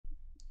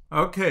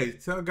Okay,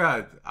 so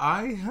guys,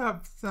 I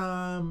have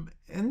some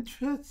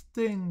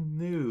interesting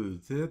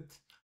news. It's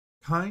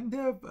kind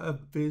of a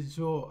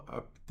visual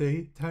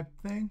update type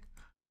thing.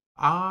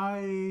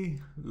 I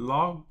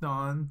logged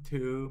on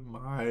to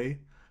my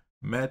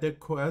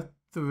MetaQuest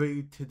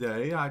 3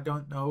 today. I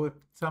don't know if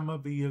some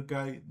of you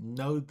guys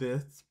know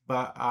this,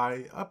 but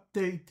I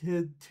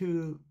updated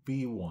to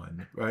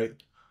V1,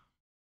 right?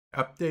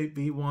 Update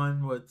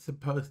V1 was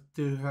supposed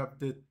to have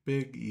this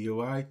big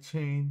UI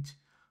change,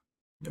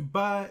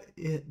 but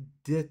it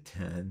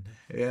didn't,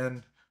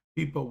 and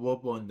people were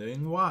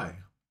wondering why.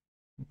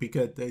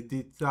 Because they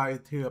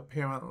decided to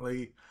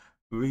apparently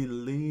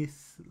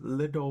release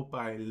little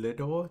by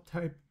little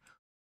type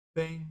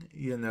thing,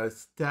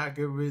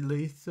 stagger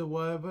release or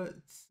whatever.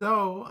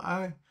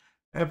 So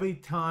every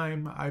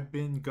time I've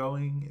been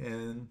going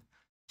and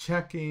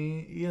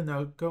checking,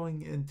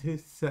 going into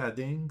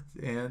settings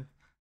and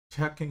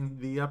checking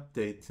the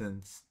updates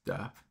and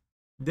stuff.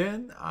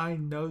 Then I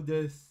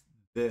noticed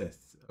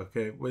this,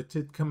 okay, which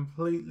is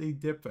completely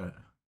different.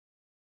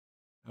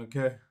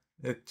 Okay,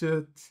 it's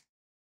just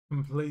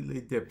completely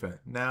different.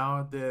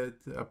 Now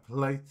there's a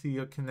place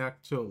you can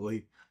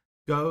actually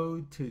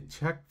go to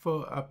check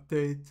for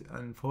updates.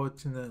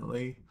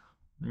 Unfortunately,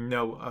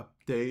 no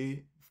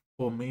update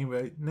for me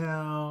right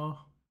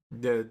now.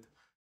 There's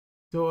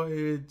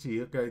storage.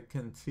 You guys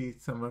can see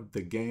some of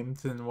the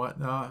games and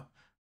whatnot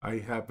I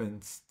have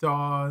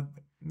installed.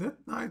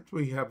 That's nice.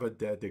 We have a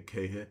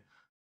dedicated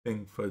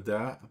thing for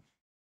that.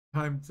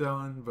 Time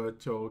zone,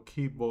 virtual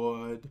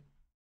keyboard,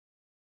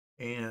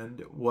 and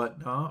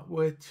whatnot,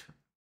 which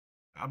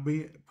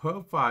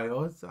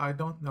profiles. I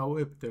don't know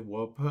if there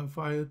were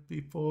profiles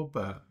before,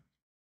 but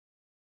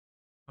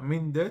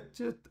they're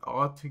just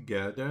all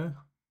together.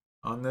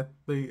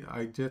 Honestly,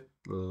 I just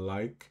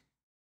like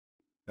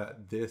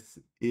that this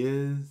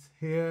is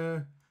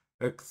here.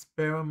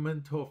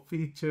 Experimental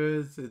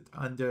features is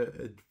under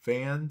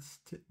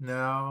advanced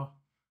now.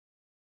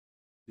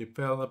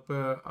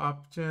 Developer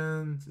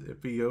options.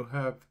 If you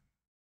have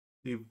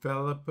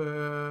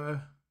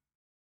developer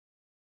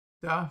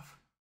stuff,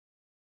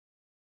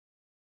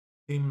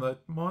 seamless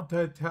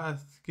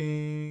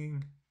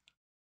multitasking.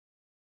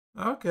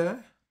 Okay,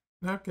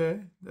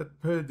 okay, that's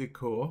pretty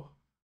cool.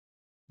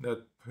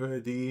 That's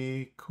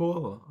pretty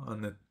cool,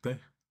 honestly.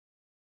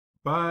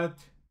 But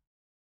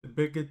the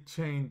biggest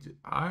change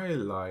I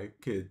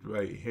like is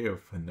right here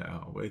for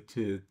now, which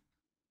is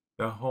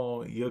the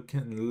whole you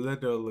can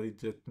literally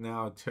just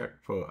now check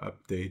for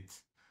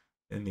updates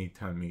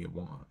anytime you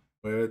want.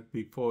 Whereas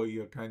before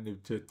you kind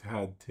of just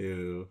had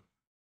to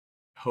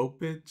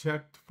hope it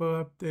checked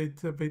for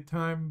updates every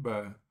time,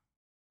 but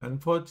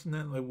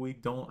unfortunately we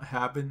don't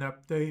have an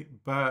update,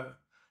 but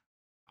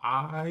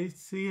I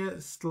see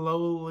it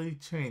slowly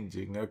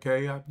changing,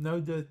 okay? I've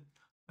noticed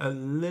a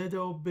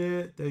little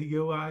bit the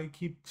UI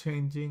keep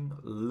changing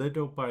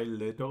little by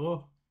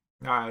little.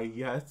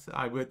 Yes,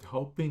 I was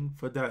hoping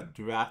for that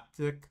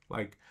drastic,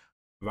 like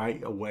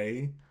right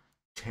away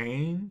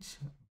change,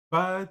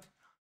 but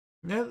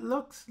it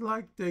looks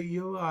like the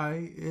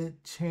UI is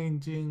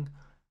changing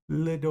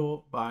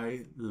little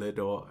by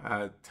little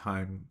as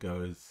time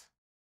goes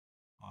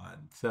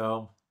on.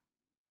 So,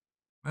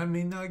 I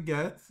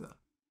guess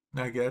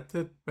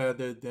it's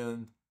better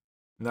than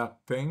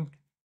nothing.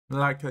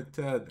 Like I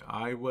said,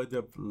 I would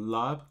have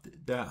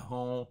loved that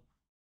whole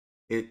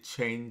it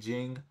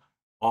changing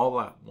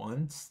all at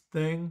once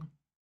thing,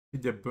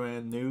 the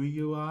brand new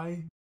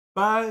UI.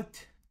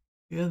 But,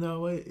 it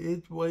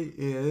is what it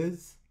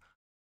is.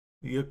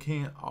 You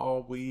can't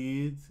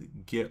always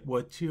get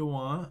what you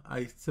want,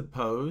 I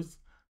suppose.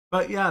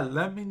 But yeah,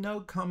 let me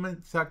know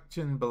comment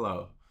section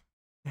below.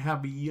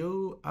 Have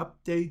you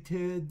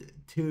updated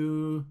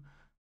to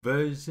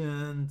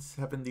version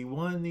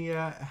 71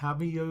 yet?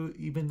 Have you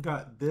even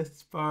got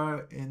this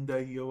far in the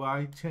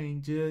UI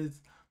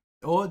changes?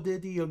 Or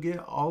did you get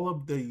all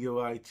of the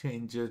UI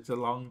changes a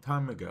long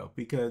time ago?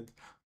 Because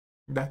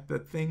that's the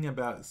thing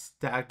about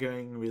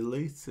staggering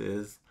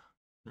releases.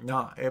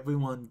 Not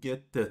everyone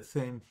gets the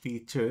same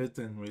features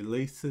and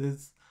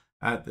releases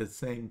at the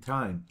same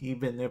time.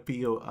 Even if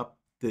you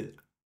update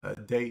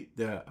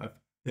the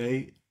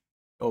update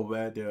or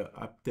rather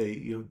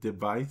update your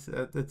device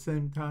at the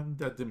same time,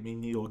 doesn't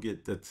mean you'll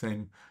get the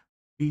same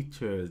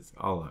features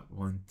all at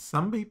once.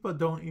 Some people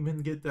don't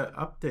even get the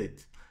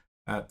updates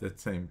at the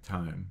same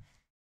time.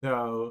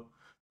 So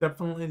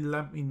definitely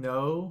let me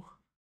know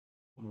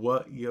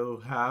what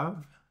you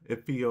have,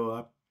 if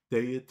you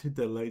updated to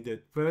the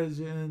latest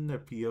version,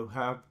 if you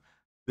have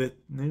this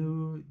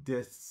new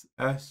this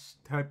S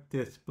type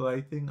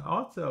display thing.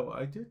 Also,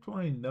 I just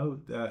want to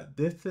note that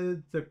this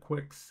is the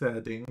quick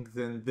settings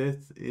and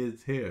this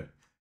is here.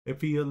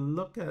 If you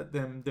look at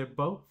them, they're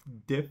both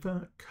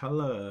different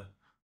color.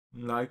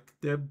 Like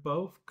they're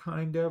both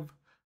kind of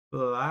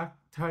black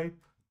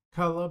type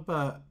color,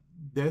 but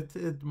this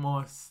is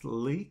more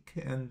sleek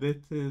and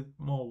this is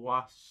more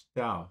washed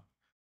out.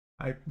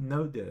 I've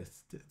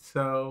noticed.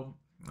 So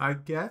I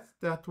guess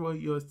that's what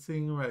you're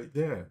seeing right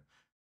there.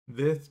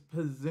 This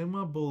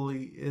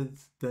presumably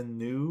is the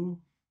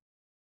new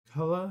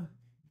color,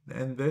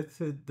 and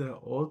this is the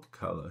old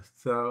color.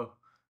 So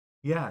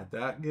yeah,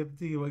 that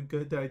gives you a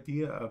good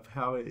idea of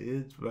how it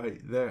is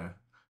right there.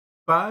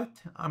 But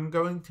I'm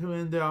going to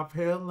end it off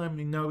here. Let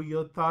me know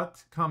your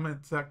thoughts,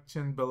 comment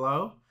section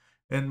below.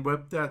 And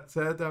with that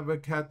said, I will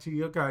catch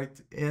you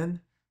guys in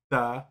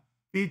the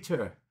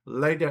future.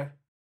 Later.